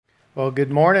Well,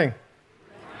 good morning.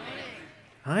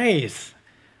 Nice.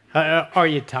 Are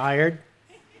you tired?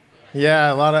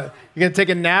 Yeah, you gonna take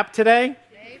a nap today?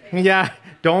 Maybe. Yeah,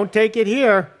 don't take it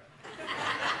here.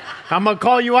 I'm gonna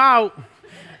call you out.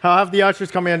 I'll have the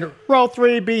ushers come in. Roll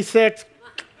 3, B6.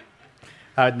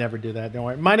 I'd never do that, don't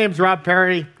worry. My name's Rob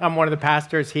Perry. I'm one of the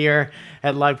pastors here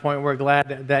at LifePoint. We're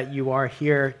glad that you are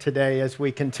here today as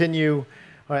we continue,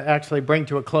 actually bring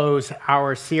to a close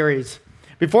our series.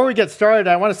 Before we get started,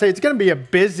 I want to say it's going to be a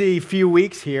busy few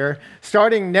weeks here.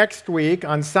 Starting next week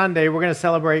on Sunday, we're going to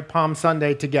celebrate Palm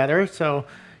Sunday together. So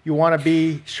you want to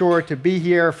be sure to be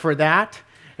here for that.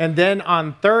 And then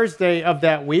on Thursday of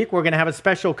that week, we're going to have a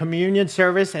special communion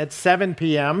service at 7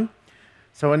 p.m.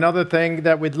 So another thing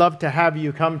that we'd love to have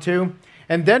you come to.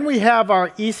 And then we have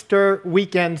our Easter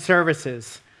weekend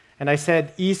services. And I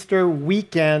said Easter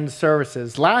weekend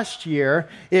services. Last year,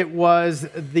 it was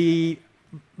the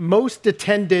most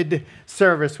attended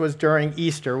service was during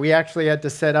Easter. We actually had to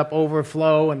set up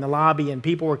overflow in the lobby, and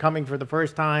people were coming for the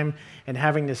first time and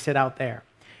having to sit out there.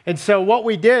 And so what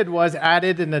we did was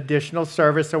added an additional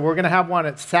service. So we're going to have one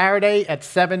at Saturday at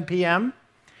 7 p.m.,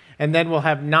 and then we'll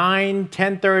have 9,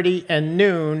 10:30, and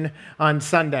noon on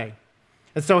Sunday.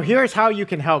 And so here's how you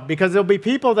can help, because there'll be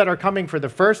people that are coming for the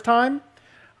first time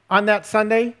on that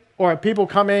Sunday, or people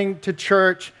coming to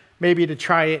church maybe to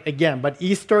try it again. But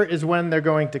Easter is when they're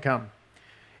going to come.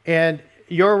 And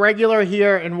you're a regular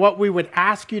here, and what we would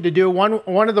ask you to do,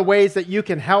 one of the ways that you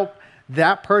can help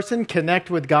that person connect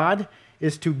with God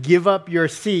is to give up your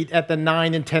seat at the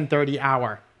 9 and 10:30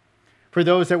 hour. For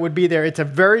those that would be there, it's a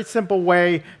very simple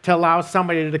way to allow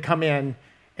somebody to come in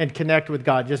and connect with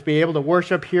God. Just be able to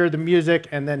worship, hear the music,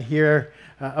 and then hear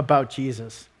about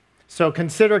Jesus. So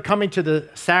consider coming to the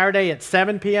Saturday at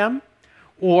 7 p.m.,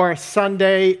 or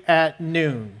Sunday at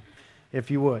noon, if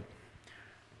you would.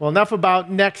 Well, enough about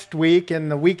next week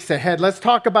and the weeks ahead. Let's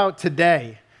talk about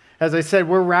today. As I said,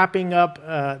 we're wrapping up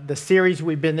the series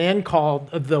we've been in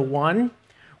called The One,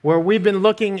 where we've been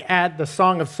looking at the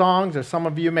Song of Songs, or some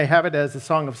of you may have it as the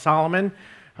Song of Solomon.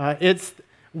 It's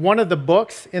one of the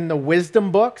books in the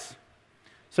wisdom books.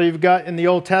 So you've got in the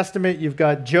Old Testament, you've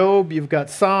got Job, you've got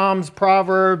Psalms,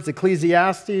 Proverbs,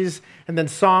 Ecclesiastes, and then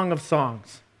Song of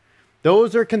Songs.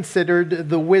 Those are considered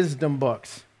the wisdom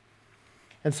books.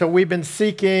 And so we've been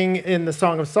seeking in the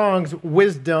Song of Songs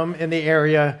wisdom in the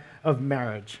area of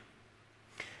marriage.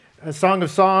 A Song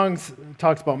of Songs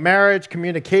talks about marriage,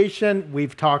 communication.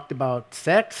 We've talked about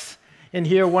sex in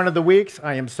here one of the weeks.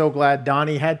 I am so glad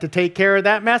Donnie had to take care of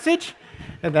that message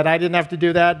and that I didn't have to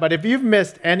do that. But if you've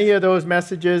missed any of those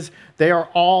messages, they are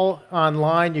all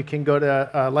online. You can go to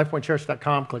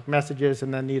lifepointchurch.com, click messages,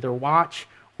 and then either watch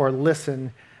or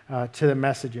listen to the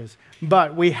messages.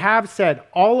 But we have said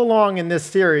all along in this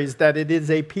series that it is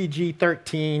a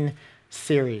PG-13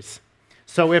 series.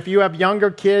 So if you have younger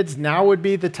kids, now would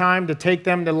be the time to take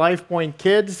them to LifePoint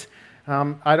Kids.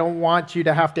 I don't want you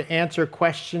to have to answer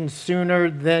questions sooner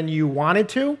than you wanted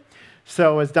to.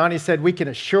 So as Donnie said, we can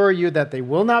assure you that they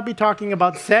will not be talking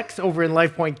about sex over in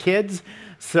LifePoint Kids.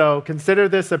 So consider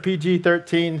this a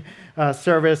PG-13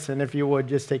 service, and if you would,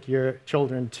 just take your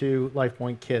children to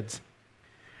LifePoint Kids.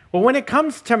 Well, when it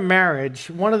comes to marriage,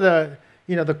 one of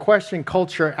the question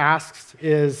culture asks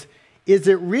is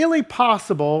it really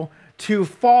possible to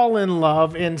fall in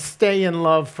love and stay in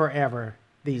love forever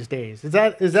these days? Is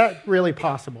that really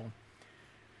possible?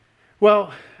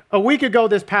 Well, a week ago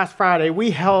this past Friday,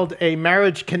 we held a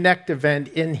Marriage Connect event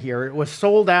in here. It was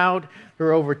sold out. There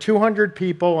were over 200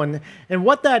 people. And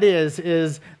what that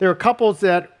is there are couples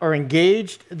that are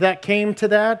engaged that came to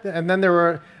that, and then there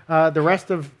were the rest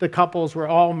of the couples were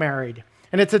all married.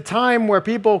 And it's a time where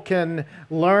people can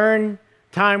learn,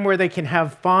 time where they can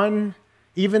have fun.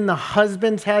 Even the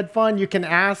husbands had fun. You can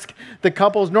ask the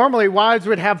couples. Normally, wives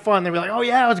would have fun. They'd be like, oh,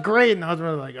 yeah, it was great. And the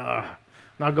husband was like, oh,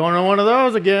 not going to one of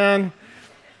those again.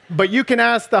 But you can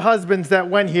ask the husbands that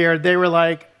went here. They were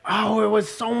like, oh, it was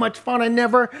so much fun. I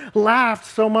never laughed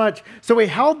so much. So we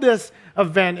held this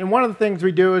event. And one of the things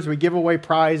we do is we give away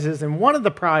prizes. And one of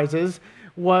the prizes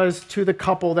was to the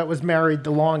couple that was married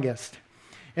the longest.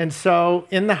 And so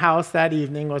in the house that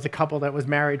evening was a couple that was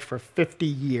married for 50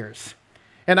 years.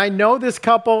 And I know this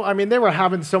couple, they were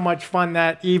having so much fun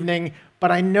that evening,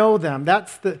 but I know them.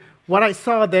 What I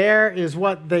saw there is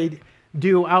what they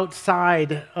do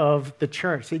outside of the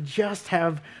church. They just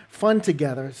have fun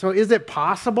together. So is it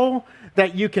possible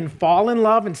that you can fall in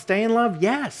love and stay in love?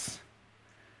 Yes.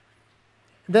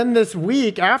 Then this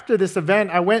week, after this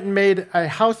event, I went and made a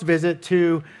house visit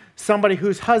to somebody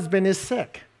whose husband is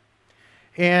sick.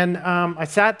 And I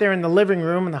sat there in the living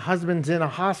room, and the husband's in a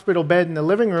hospital bed in the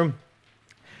living room.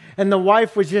 and the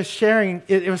wife was just sharing.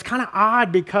 It was kind of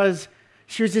odd because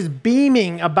she was just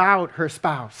beaming about her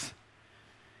spouse,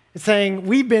 saying,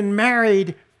 we've been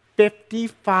married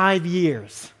 55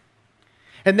 years.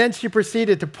 And then she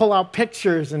proceeded to pull out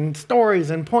pictures and stories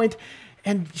and point,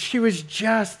 and she was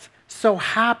just so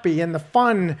happy in the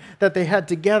fun that they had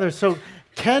together. So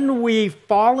can we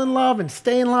fall in love and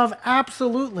stay in love?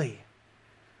 Absolutely.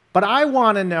 But I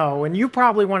want to know, and you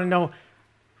probably want to know,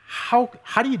 how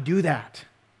do you do that?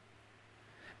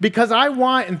 Because I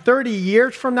want, in 30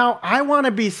 years from now, I want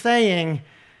to be saying,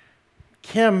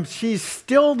 Kim, she's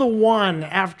still the one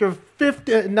after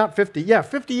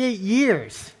 58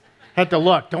 years. Had to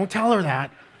look, don't tell her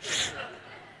that.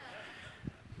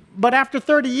 But after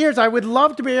 30 years, I would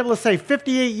love to be able to say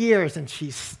 58 years, and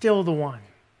she's still the one.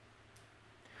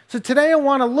 So today I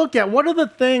want to look at what are the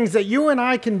things that you and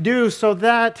I can do so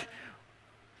that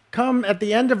come at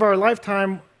the end of our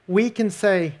lifetime, we can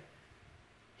say,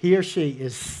 he or she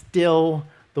is still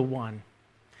the one.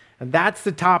 And that's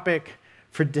the topic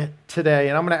for today.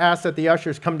 And I'm going to ask that the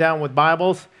ushers come down with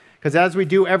Bibles, because as we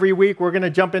do every week, we're going to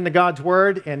jump into God's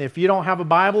Word. And if you don't have a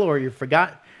Bible or you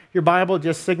forgot your Bible,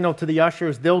 just signal to the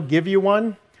ushers. They'll give you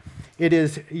one. It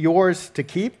is yours to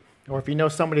keep. Or if you know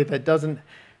somebody that doesn't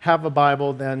have a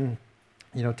Bible, then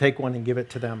take one and give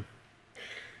it to them.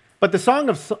 But the Song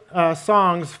of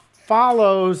Songs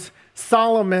follows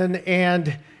Solomon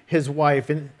and his wife,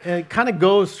 and it kind of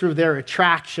goes through their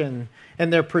attraction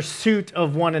and their pursuit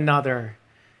of one another,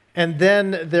 and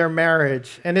then their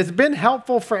marriage. And it's been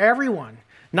helpful for everyone,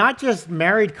 not just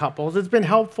married couples. It's been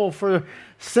helpful for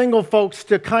single folks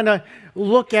to kind of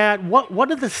look at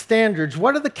what are the standards,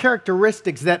 what are the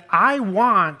characteristics that I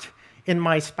want in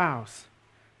my spouse.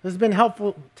 It's been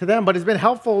helpful to them, but it's been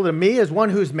helpful to me as one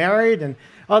who's married and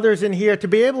others in here to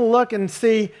be able to look and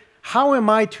see, how am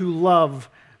I to love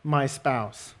my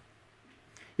spouse?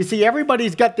 You see,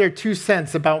 everybody's got their 2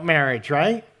 cents about marriage,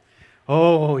 right?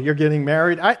 Oh, you're getting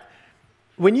married.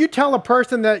 When you tell a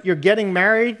person that you're getting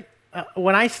married,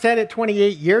 when I said it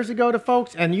 28 years ago to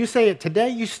folks, and you say it today,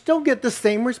 you still get the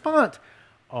same response.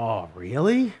 Oh,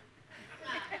 really?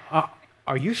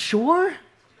 Are you sure?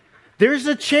 There's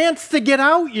a chance to get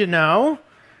out,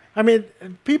 I mean,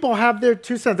 people have their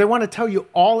 2 cents. They want to tell you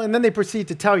all, and then they proceed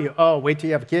to tell you, oh, wait till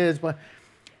you have kids. But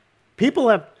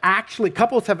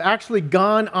couples have actually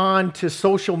gone on to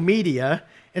social media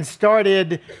and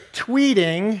started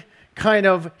tweeting kind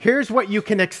of, here's what you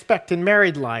can expect in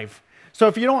married life. So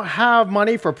if you don't have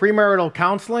money for premarital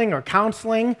counseling or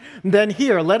counseling, then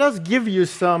here, let us give you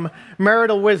some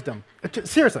marital wisdom.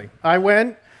 Seriously, I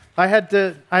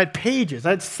had pages.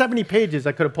 I had 70 pages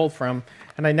I could have pulled from,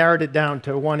 and I narrowed it down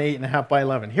to 8.5 by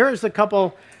 11. Here's a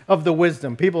couple of the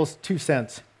wisdom, people's 2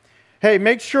 cents. Hey,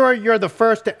 make sure you're the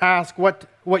first to ask what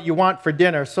you want for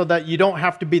dinner so that you don't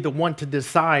have to be the one to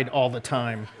decide all the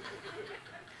time.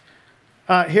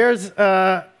 Here's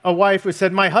a wife who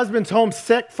said, my husband's home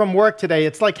sick from work today.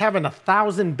 It's like having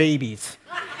 1,000 babies.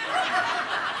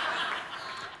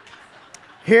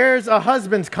 Here's a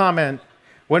husband's comment.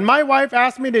 When my wife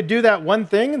asks me to do that one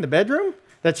thing in the bedroom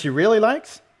that she really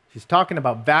likes, she's talking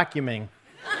about vacuuming.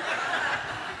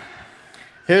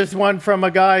 Here's one from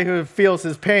a guy who feels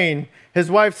his pain.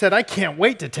 His wife said, I can't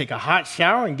wait to take a hot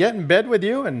shower and get in bed with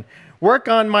you and work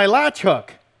on my latch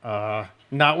hook.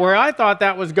 Not where I thought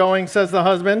that was going, says the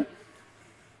husband.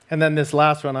 And then this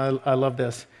last one, I love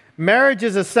this. Marriage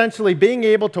is essentially being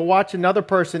able to watch another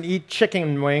person eat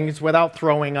chicken wings without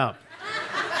throwing up.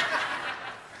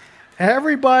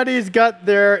 Everybody's got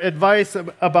their advice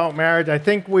about marriage. I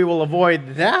think we will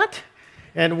avoid that,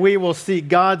 and we will see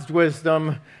God's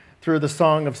wisdom through the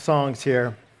Song of Songs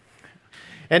here.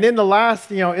 And in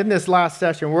this last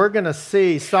session, we're going to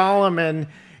see Solomon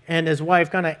and his wife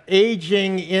kind of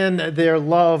aging in their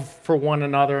love for one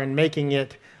another and making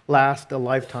it last a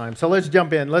lifetime. So let's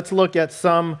jump in. Let's look at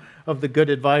some of the good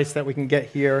advice that we can get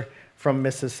here from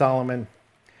Mrs. Solomon.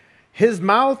 His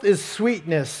mouth is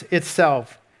sweetness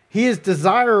itself. He is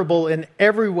desirable in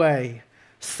every way.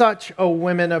 Such a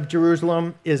woman of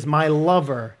Jerusalem is my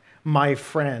lover, my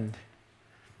friend.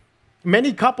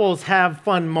 Many couples have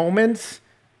fun moments.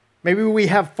 Maybe we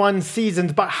have fun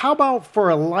seasons, but how about for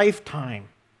a lifetime?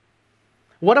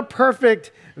 What a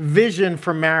perfect vision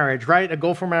for marriage, right? A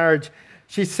goal for marriage.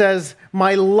 She says,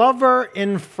 my lover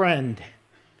and friend.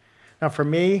 Now for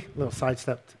me, a little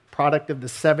sidestep, product of the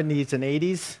 70s and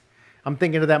 80s. I'm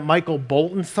thinking of that Michael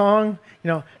Bolton song.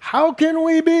 How can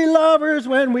we be lovers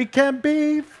when we can't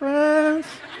be friends?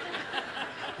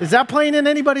 Is that playing in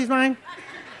anybody's mind?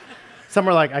 Some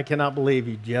are like, I cannot believe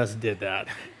you just did that.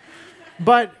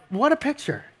 But what a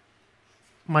picture.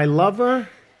 My lover,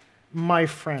 my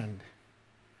friend.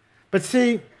 But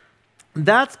see,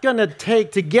 that's going to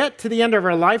take, to get to the end of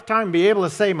our lifetime, be able to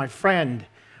say, my friend,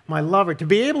 my lover, to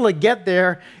be able to get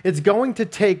there, it's going to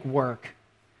take work.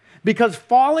 Because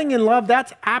falling in love,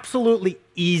 that's absolutely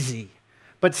easy.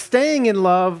 But staying in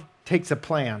love takes a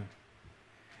plan.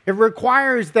 It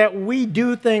requires that we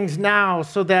do things now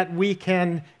so that we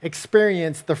can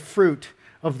experience the fruit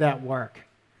of that work.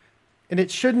 And it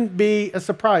shouldn't be a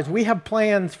surprise. We have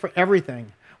plans for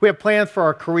everything. We have plans for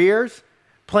our careers,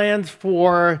 plans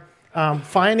for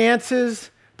finances,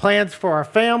 plans for our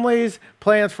families,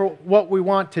 plans for what we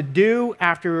want to do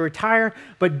after we retire.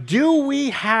 But do we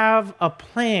have a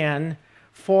plan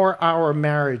for our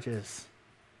marriages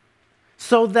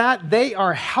so that they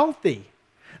are healthy?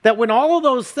 That when all of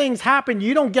those things happen,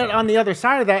 you don't get on the other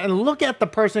side of that and look at the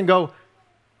person and go,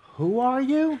 who are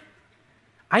you?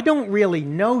 I don't really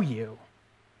know you.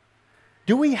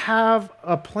 Do we have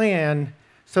a plan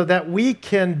so that we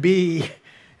can be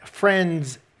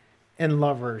friends and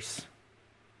lovers?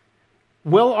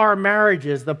 Will our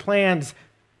marriages, the plans,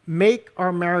 make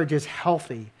our marriages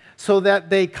healthy so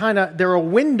that they're a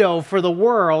window for the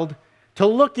world to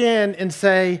look in and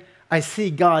say, I see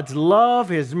God's love,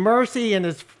 His mercy, and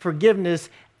His forgiveness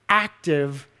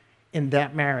active in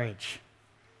that marriage?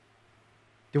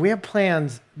 Do we have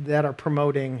plans that are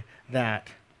promoting that?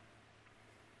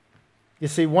 You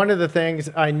see, one of the things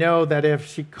I know that if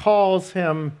she calls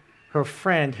him her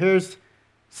friend, here's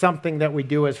something that we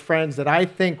do as friends that I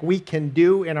think we can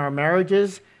do in our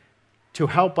marriages to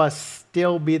help us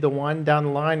still be the one down the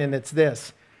line, and it's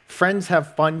this. Friends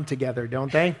have fun together,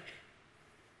 don't they?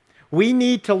 We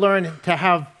need to learn to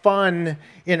have fun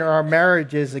in our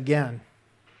marriages again.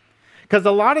 Because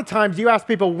a lot of times you ask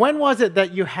people, when was it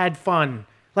that you had fun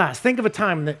last? Think of a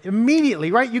time that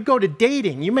immediately, right? You go to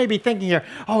dating. You may be thinking here,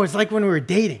 oh, it's like when we were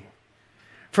dating.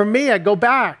 For me, I go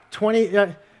back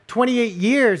 28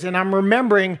 years and I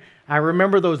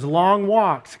remember those long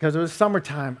walks because it was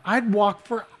summertime. I'd walk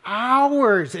for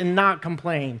hours and not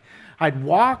complain. I'd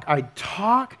walk, I'd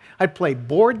talk, I'd play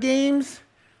board games.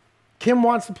 Kim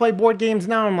wants to play board games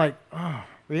now. I'm like, oh,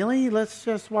 really? Let's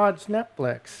just watch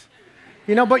Netflix.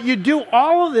 But you do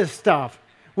all of this stuff.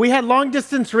 We had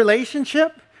long-distance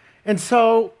relationship, and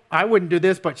so I wouldn't do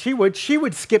this, but she would. She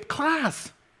would skip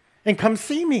class and come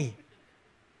see me.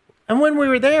 And when we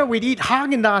were there, we'd eat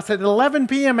Haagen-Dazs at 11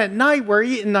 p.m. at night. We're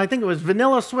eating, I think it was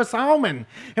vanilla Swiss almond,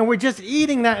 and we're just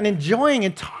eating that and enjoying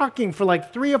and talking for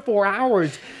like 3 or 4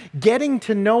 hours, getting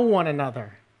to know one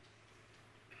another.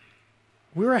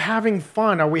 We were having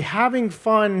fun. Are we having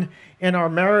fun in our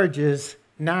marriages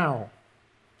now?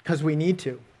 Because we need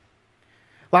to.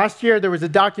 Last year, there was a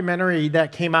documentary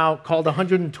that came out called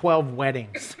 112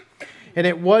 Weddings. And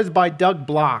it was by Doug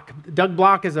Block. Doug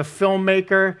Block is a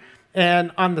filmmaker.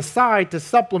 And on the side, to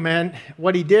supplement,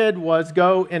 what he did was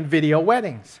go and video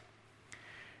weddings.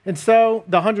 And so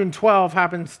the 112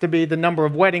 happens to be the number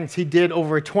of weddings he did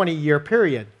over a 20-year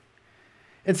period.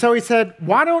 And so he said,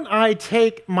 why don't I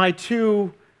take my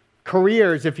two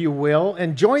careers, if you will,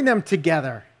 and join them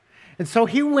together? And so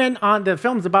he went on to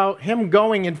films about him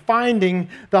going and finding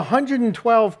the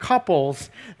 112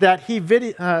 couples that he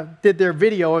did their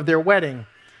video of their wedding.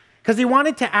 Because he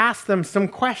wanted to ask them some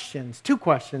questions, 2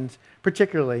 questions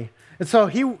particularly. And so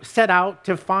he set out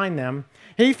to find them.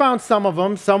 And he found some of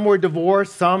them. Some were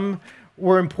divorced, some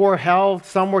were in poor health,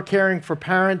 some were caring for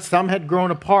parents, some had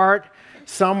grown apart.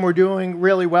 Some were doing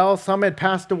really well. Some had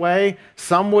passed away.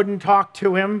 Some wouldn't talk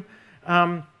to him.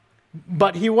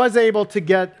 But he was able to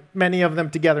get many of them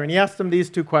together. And he asked them these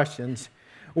 2 questions.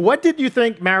 What did you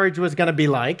think marriage was going to be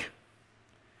like?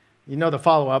 You know the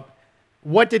follow-up.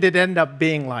 What did it end up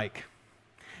being like?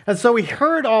 And so he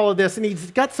heard all of this, and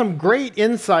he's got some great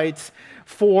insights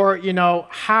for,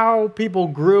 how people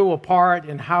grew apart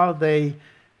and how they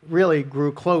really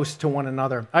grew close to one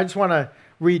another. I just want to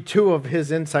read 2 of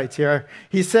his insights here.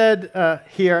 He said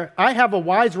here, I have a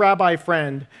wise rabbi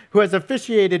friend who has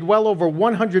officiated well over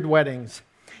 100 weddings.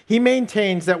 He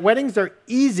maintains that weddings are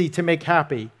easy to make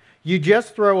happy. You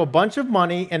just throw a bunch of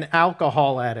money and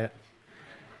alcohol at it.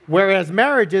 Whereas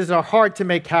marriages are hard to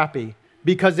make happy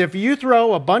because if you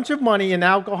throw a bunch of money and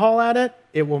alcohol at it,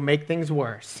 it will make things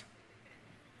worse.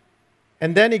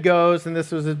 And then he goes, and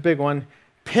this was his big one,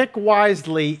 pick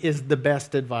wisely is the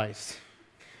best advice.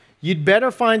 You'd better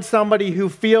find somebody who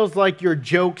feels like your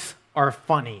jokes are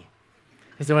funny,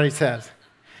 is what he says.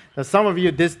 Now, some of you,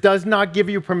 this does not give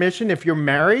you permission, if you're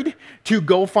married, to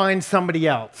go find somebody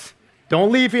else.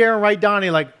 Don't leave here and write down,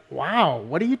 you're like, wow,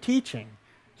 what are you teaching?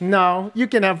 No, you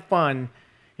can have fun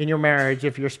in your marriage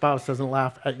if your spouse doesn't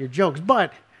laugh at your jokes.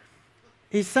 But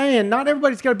he's saying not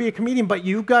everybody's got to be a comedian, but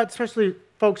you've got, especially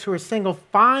folks who are single,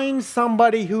 find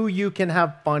somebody who you can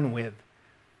have fun with.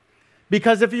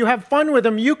 Because if you have fun with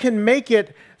them, you can make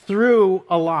it through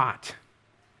a lot.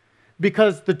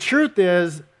 Because the truth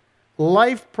is,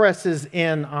 life presses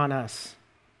in on us,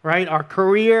 right? Our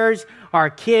careers,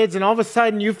 our kids, and all of a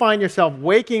sudden you find yourself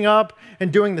waking up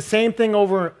and doing the same thing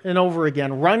over and over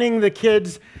again, running the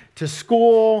kids to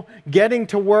school, getting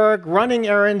to work, running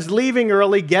errands, leaving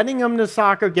early, getting them to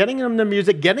soccer, getting them to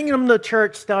music, getting them to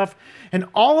church stuff, and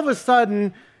all of a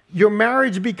sudden your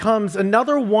marriage becomes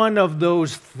another one of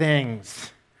those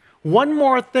things. One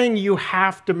more thing you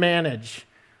have to manage,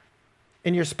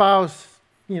 and your spouse,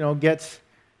 gets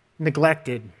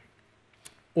neglected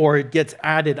or it gets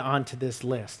added onto this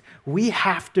list. We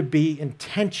have to be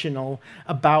intentional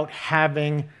about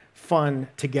having fun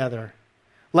together.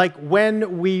 Like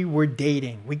when we were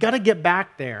dating, we got to get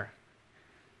back there.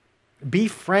 Be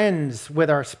friends with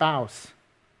our spouse.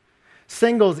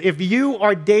 Singles, if you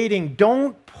are dating,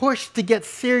 don't push to get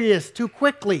serious too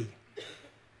quickly.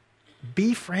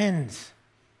 Be friends.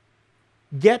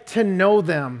 Get to know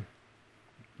them.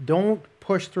 Don't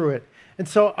push through it. And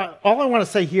so all I want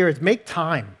to say here is make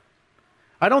time.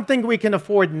 I don't think we can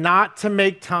afford not to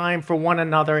make time for one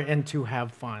another and to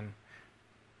have fun.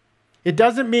 It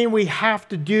doesn't mean we have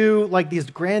to do like these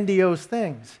grandiose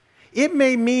things. It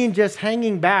may mean just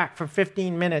hanging back for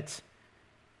 15 minutes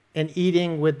and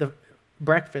eating with the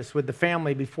breakfast with the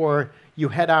family before you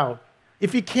head out.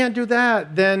 If you can't do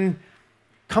that, then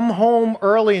come home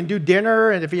early and do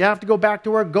dinner, and if you have to go back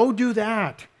to work, go do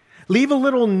that. Leave a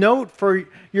little note for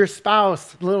your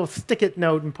spouse, a little stick-it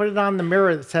note, and put it on the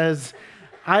mirror that says,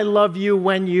 I love you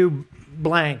when you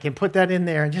blank, and put that in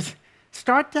there, and just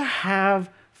start to have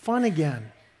fun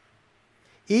again.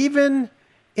 Even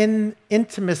in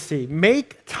intimacy,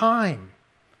 make time.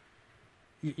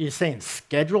 You're saying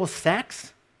schedule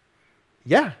sex?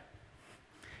 Yeah.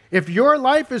 If your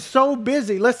life is so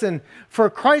busy, listen, for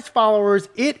Christ followers,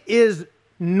 it is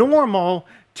normal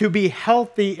to be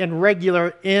healthy and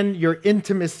regular in your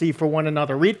intimacy for one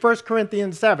another. Read 1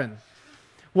 Corinthians 7.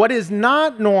 What is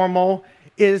not normal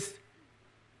is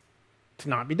to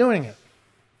not be doing it.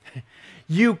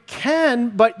 You can,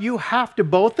 but you have to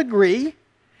both agree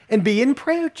and be in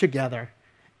prayer together.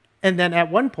 And then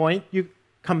at one point, you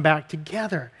come back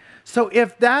together. So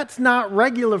if that's not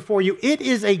regular for you, it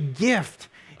is a gift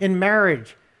in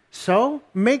marriage. So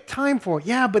make time for it.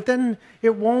 Yeah, but then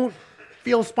it won't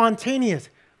feel spontaneous.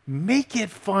 Make it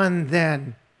fun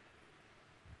then.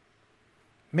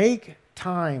 Make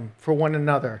time for one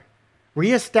another.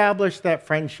 Reestablish that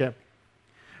friendship.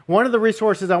 One of the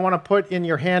resources I want to put in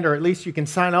your hand, or at least you can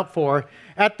sign up for,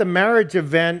 at the marriage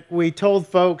event, we told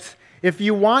folks, if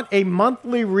you want a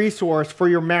monthly resource for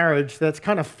your marriage that's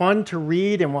kind of fun to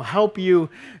read and will help you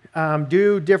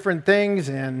do different things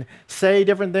and say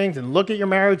different things and look at your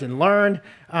marriage and learn,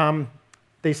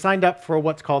 they signed up for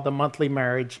what's called the Monthly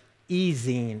Marriage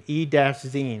E-Zine,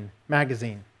 E-Zine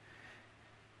magazine.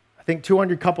 I think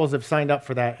 200 couples have signed up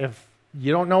for that. If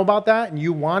you don't know about that and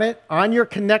you want it, on your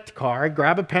Connect card,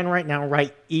 grab a pen right now,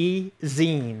 write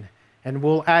E-Zine, and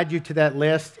we'll add you to that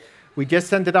list. We just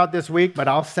sent it out this week, but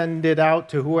I'll send it out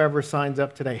to whoever signs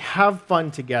up today. Have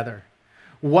fun together.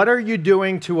 What are you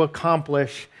doing to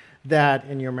accomplish that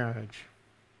in your marriage?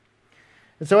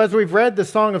 And so as we've read the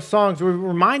Song of Songs, we're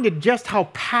reminded just how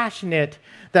passionate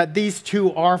that these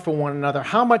two are for one another,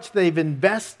 how much they've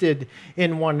invested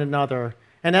in one another.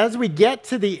 And as we get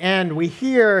to the end, we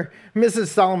hear Mrs.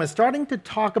 Solomon starting to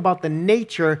talk about the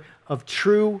nature of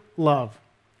true love.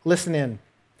 Listen in.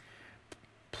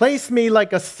 Place me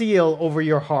like a seal over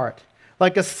your heart,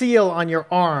 like a seal on your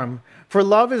arm, for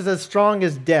love is as strong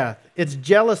as death, its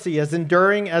jealousy as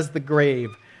enduring as the grave.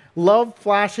 Love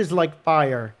flashes like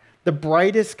fire, the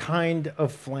brightest kind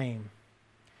of flame.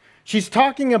 She's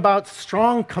talking about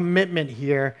strong commitment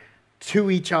here to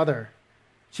each other.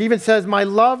 She even says, my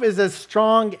love is as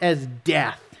strong as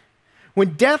death.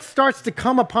 When death starts to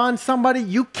come upon somebody,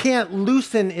 you can't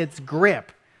loosen its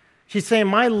grip. She's saying,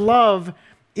 my love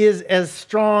is as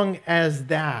strong as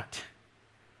that.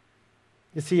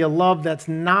 You see, a love that's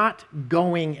not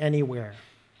going anywhere.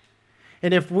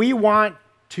 And if we want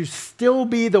to still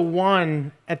be the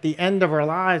one at the end of our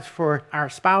lives for our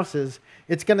spouses,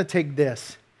 it's going to take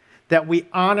this, that we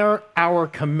honor our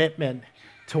commitment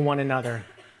to one another.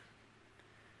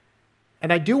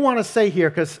 And I do want to say here,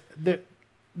 because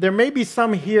there may be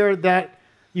some here that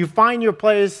you find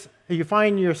yourself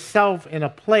in a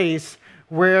place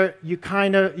where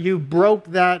you broke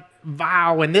that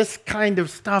vow, and this kind of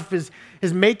stuff is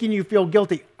making you feel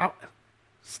guilty.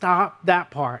 Stop that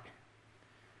part.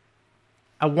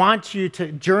 I want you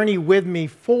to journey with me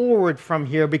forward from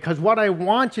here, because what I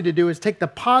want you to do is take the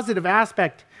positive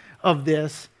aspect of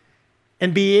this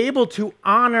and be able to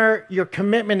honor your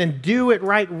commitment and do it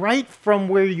right from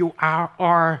where you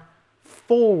are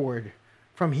forward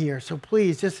from here. So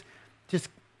please, just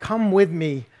come with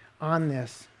me on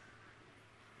this.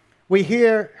 We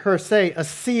hear her say, a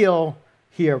seal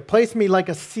here. Place me like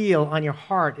a seal on your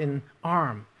heart and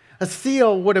arm. A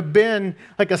seal would have been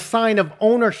like a sign of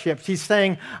ownership. She's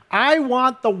saying, I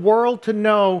want the world to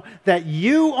know that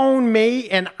you own me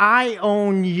and I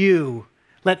own you.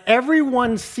 Let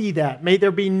everyone see that. May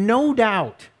there be no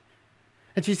doubt.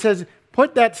 And she says,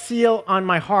 put that seal on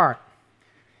my heart.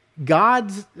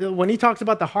 When he talks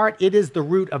about the heart, it is the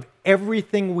root of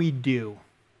everything we do.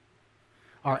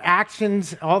 Our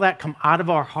actions, all that come out of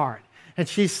our heart. And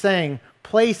she's saying,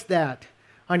 place that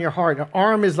on your heart. An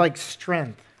arm is like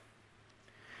strength.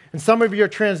 And some of your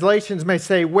translations may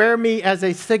say, wear me as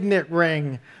a signet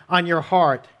ring on your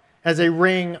heart, as a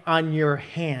ring on your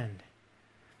hand.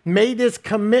 May this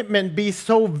commitment be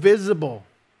so visible.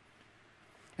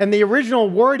 And the original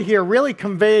word here really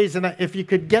conveys, and if you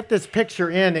could get this picture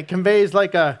in, it conveys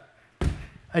like a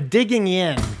digging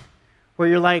in, where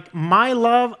you're like, my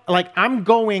love, like I'm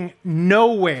going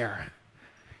nowhere.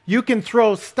 You can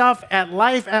throw stuff at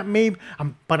life at me,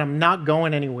 but I'm not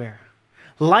going anywhere.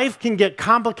 Life can get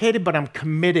complicated, but I'm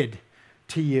committed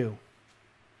to you.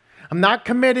 I'm not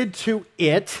committed to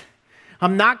it.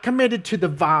 I'm not committed to the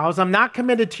vows. I'm not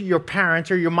committed to your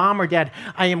parents or your mom or dad.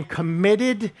 I am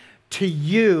committed to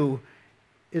you,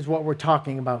 is what we're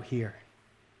talking about here.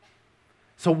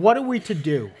 So what are we to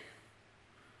do?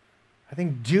 I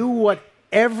think do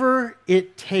whatever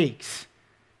it takes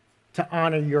to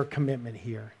honor your commitment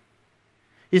here.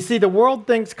 You see, the world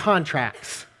thinks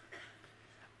contracts.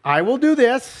 I will do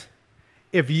this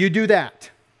if you do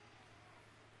that.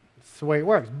 That's the way it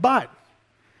works. But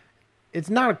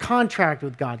it's not a contract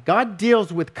with God. God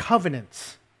deals with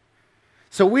covenants.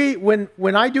 So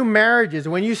when I do marriages,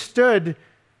 when you stood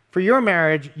for your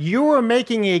marriage, you were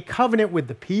making a covenant with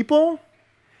the people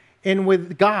and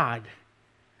with God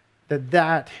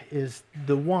that is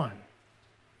the one.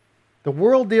 The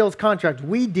world deals contracts.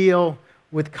 We deal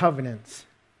with covenants.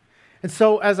 And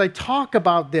so as I talk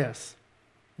about this,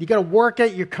 you got to work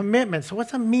at your commitment. So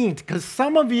what's that mean? Because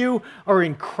some of you are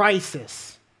in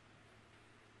crisis.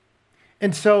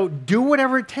 And so do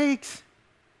whatever it takes.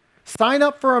 Sign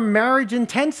up for a marriage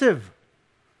intensive.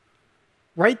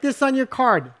 Write this on your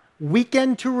card,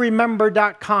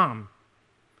 weekendtoremember.com,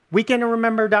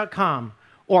 weekendtoremember.com,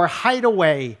 or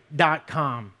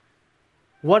hideaway.com.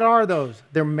 What are those?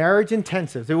 They're marriage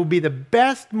intensives. It will be the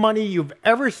best money you've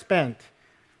ever spent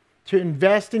to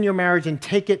invest in your marriage and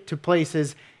take it to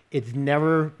places it's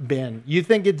never been. You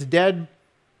think it's dead?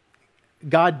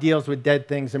 God deals with dead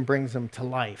things and brings them to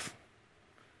life.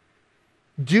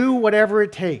 Do whatever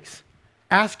it takes.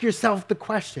 Ask yourself the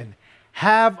question,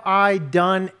 have I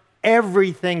done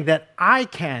everything that I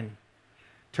can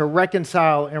to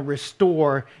reconcile and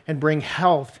restore and bring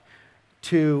health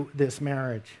to this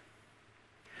marriage?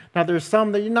 Now, there's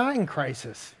some that you're not in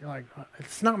crisis. You're like,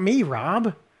 it's not me,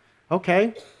 Rob.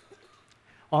 Okay.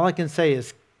 All I can say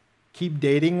is keep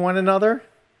dating one another.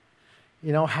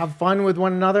 Have fun with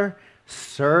one another.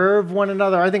 Serve one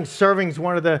another. I think serving is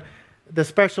one of the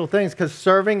special things, because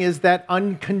serving is that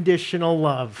unconditional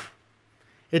love.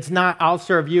 It's not, I'll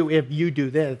serve you if you do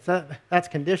this. That's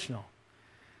conditional.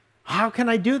 How can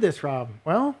I do this, Rob?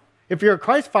 Well, if you're a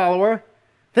Christ follower,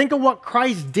 think of what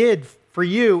Christ did for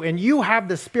you, and you have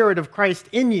the Spirit of Christ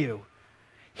in you.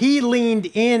 He leaned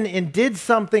in and did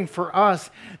something for us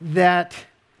that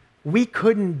we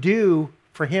couldn't do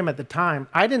for him at the time.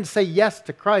 I didn't say yes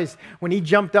to Christ when he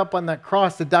jumped up on that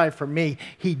cross to die for me.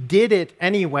 He did it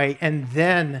anyway, and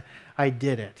then I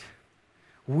did it.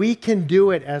 We can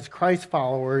do it as Christ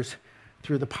followers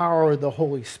through the power of the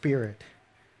Holy Spirit,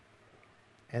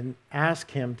 and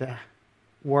ask him to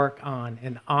work on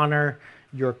and honor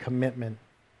your commitment.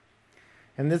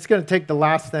 And it's going to take the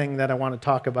last thing that I want to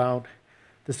talk about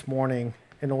this morning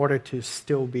in order to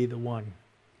still be the one.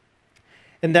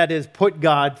 And that is put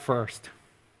God first.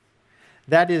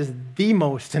 That is the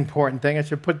most important thing. I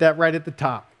should put that right at the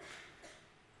top.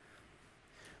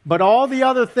 But all the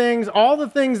other things, all the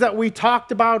things that we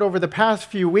talked about over the past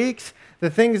few weeks, the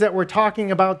things that we're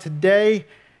talking about today,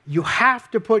 you have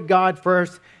to put God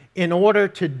first in order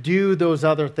to do those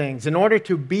other things, in order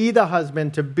to be the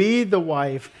husband, to be the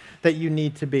wife that you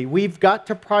need to be. We've got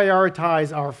to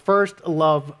prioritize our first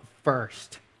love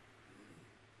first.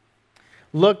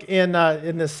 Look in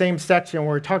the same section where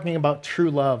we're talking about true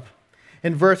love.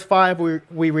 In verse 5,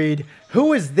 we read,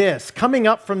 "Who is this coming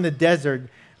up from the desert,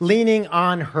 leaning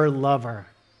on her lover?"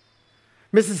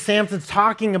 Mrs. Sampson's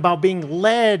talking about being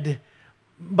led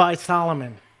by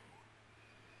Solomon.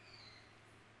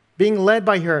 Being led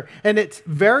by her. And it's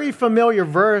very familiar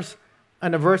verse,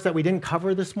 and a verse that we didn't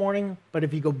cover this morning, but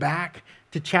if you go back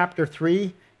to chapter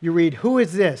 3, you read, "Who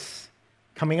is this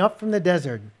coming up from the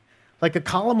desert, like a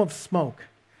column of smoke,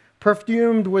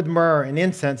 perfumed with myrrh and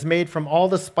incense made from all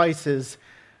the spices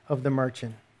of the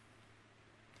merchant?"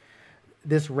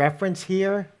 This reference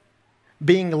here,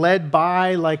 being led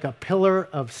by like a pillar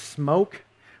of smoke,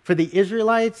 for the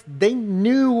Israelites, they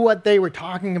knew what they were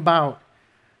talking about.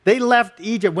 They left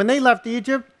Egypt. When they left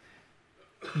Egypt,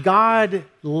 God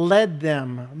led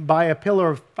them by a pillar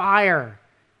of fire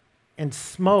and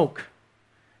smoke.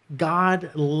 God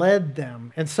led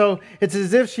them. And so it's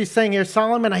as if she's saying here,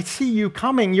 "Solomon, I see you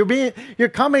coming. You're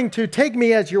coming to take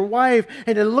me as your wife,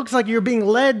 and it looks like you're being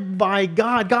led by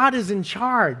God. God is in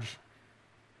charge."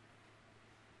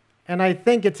 And I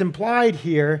think it's implied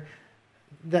here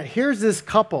that here's this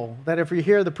couple that, if you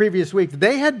hear the previous week,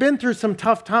 they had been through some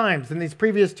tough times. In these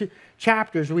previous two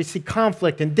chapters, we see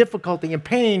conflict and difficulty and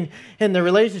pain in the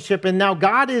relationship, and now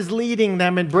God is leading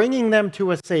them and bringing them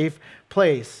to a safe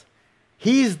place.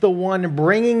 He's the one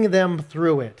bringing them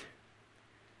through it.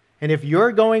 And if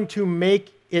you're going to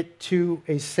make it to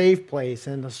a safe place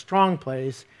and a strong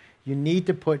place, you need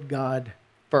to put God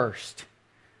first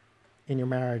in your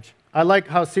marriage. I like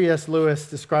how C.S. Lewis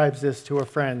describes this to a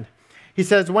friend. He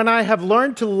says, "When I have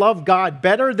learned to love God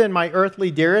better than my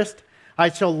earthly dearest, I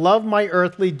shall love my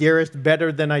earthly dearest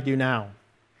better than I do now.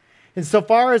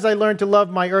 Insofar as I learn to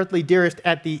love my earthly dearest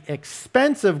at the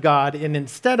expense of God and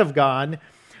instead of God,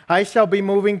 I shall be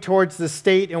moving towards the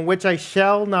state in which I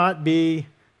shall not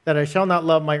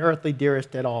love my earthly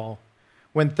dearest at all.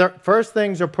 When first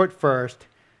things are put first,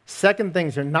 second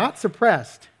things are not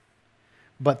suppressed,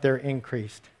 but they're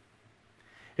increased."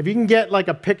 If you can get like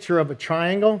a picture of a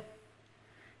triangle,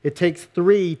 it takes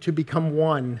 3 to become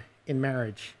 1 in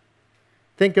marriage.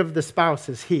 Think of the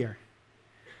spouses here.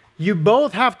 You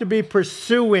both have to be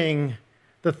pursuing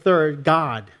the third,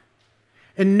 God.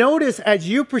 And notice as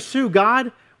you pursue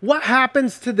God, what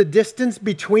happens to the distance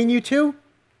between you two?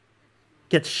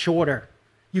 Gets shorter.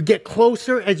 You get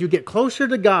closer. As you get closer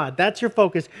to God, that's your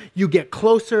focus, you get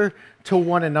closer to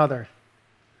one another.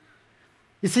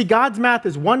 You see, God's math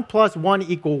is 1 + 1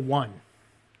 = 1.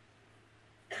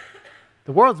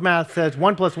 The world's math says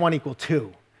 1 + 1 =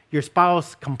 2. Your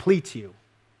spouse completes you.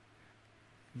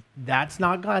 That's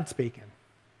not God speaking.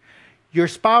 Your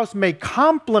spouse may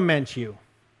complement you,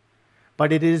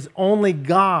 but it is only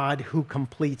God who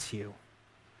completes you.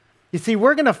 You see,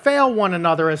 we're going to fail one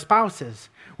another as spouses.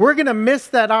 We're going to miss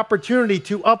that opportunity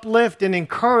to uplift and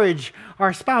encourage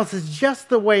our spouses just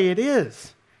the way it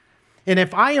is. And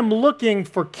if I am looking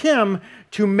for Kim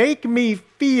to make me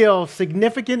feel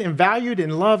significant and valued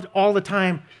and loved all the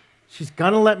time, she's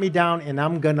going to let me down and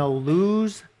I'm going to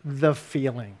lose the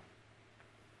feeling.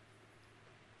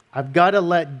 I've got to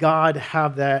let God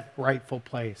have that rightful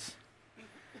place.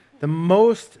 The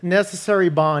most necessary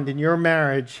bond in your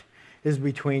marriage is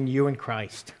between you and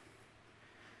Christ.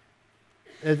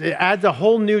 It adds a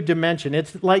whole new dimension.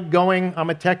 It's like going, I'm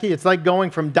a techie, it's like going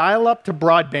from dial-up to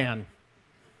broadband.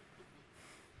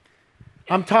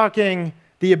 I'm talking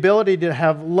the ability to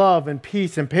have love and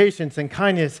peace and patience and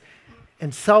kindness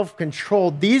and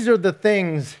self-control. These are the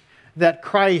things that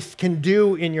Christ can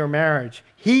do in your marriage.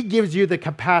 He gives you the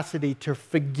capacity to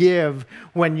forgive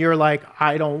when you're like,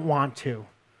 I don't want to.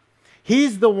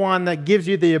 He's the one that gives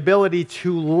you the ability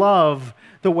to love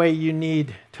the way you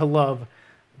need to love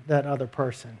that other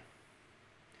person.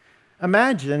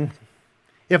 Imagine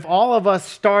if all of us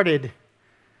started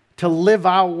to live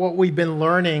out what we've been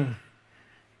learning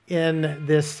in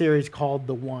this series called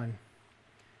The One.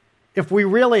 If we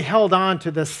really held on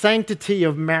to the sanctity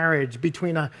of marriage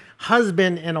between a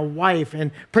husband and a wife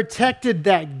and protected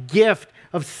that gift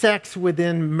of sex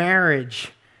within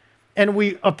marriage, and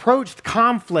we approached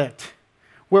conflict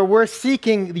where we're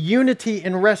seeking unity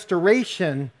and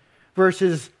restoration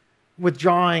versus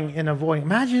withdrawing and avoiding.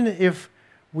 Imagine if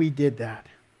we did that.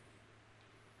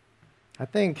 I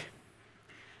think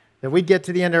that we get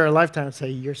to the end of our lifetime and say,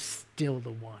 you're still the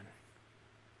one.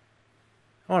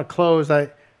 I want to close.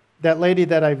 That lady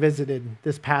that I visited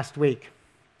this past week,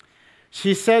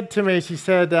 she said to me,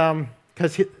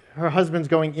 because her husband's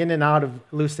going in and out of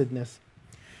lucidness.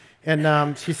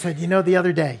 And she said, the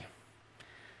other day,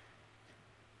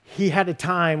 he had a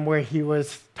time where he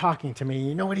was talking to me.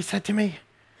 You know what he said to me?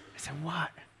 I said,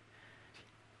 what?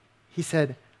 He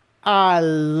said, I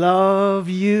love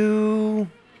you.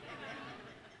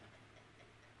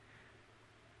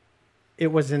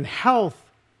 It was in health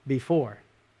before.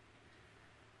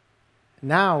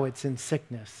 Now it's in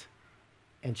sickness,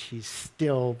 and she's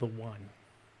still the one.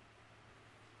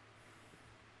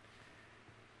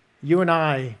 You and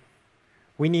I,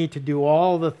 we need to do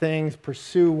all the things,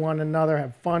 pursue one another,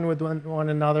 have fun with one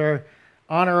another,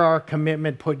 honor our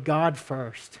commitment, put God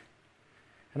first.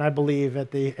 And I believe at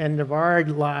the end of our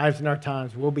lives and our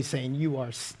times, we'll be saying, you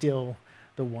are still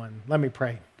the one. Let me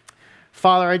pray.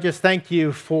 Father, I just thank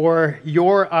you for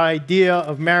your idea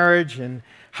of marriage and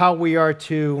how we are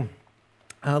to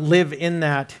live in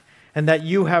that, and that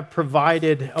you have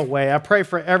provided a way. I pray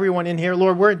for everyone in here.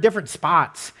 Lord, we're in different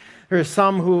spots. There are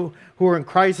some who are in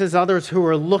crisis, others who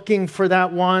are looking for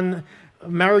that one,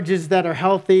 marriages that are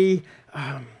healthy,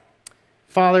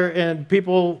 Father, and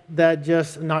people that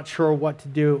just not sure what to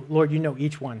do. Lord, you know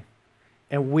each one.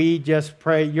 And we just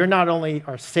pray, you're not only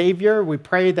our Savior, we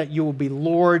pray that you will be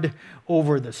Lord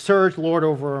over the church, Lord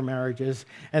over our marriages,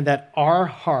 and that our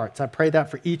hearts, I pray that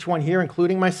for each one here,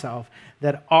 including myself,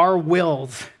 that our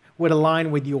wills would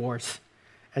align with yours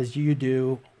as you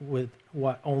do with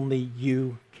what only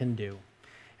you can do.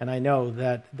 And I know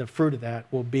that the fruit of that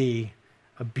will be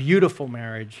a beautiful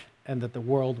marriage, and that the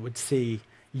world would see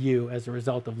you as a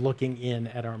result of looking in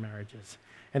at our marriages.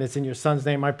 And it's in your Son's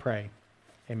name I pray.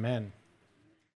 Amen.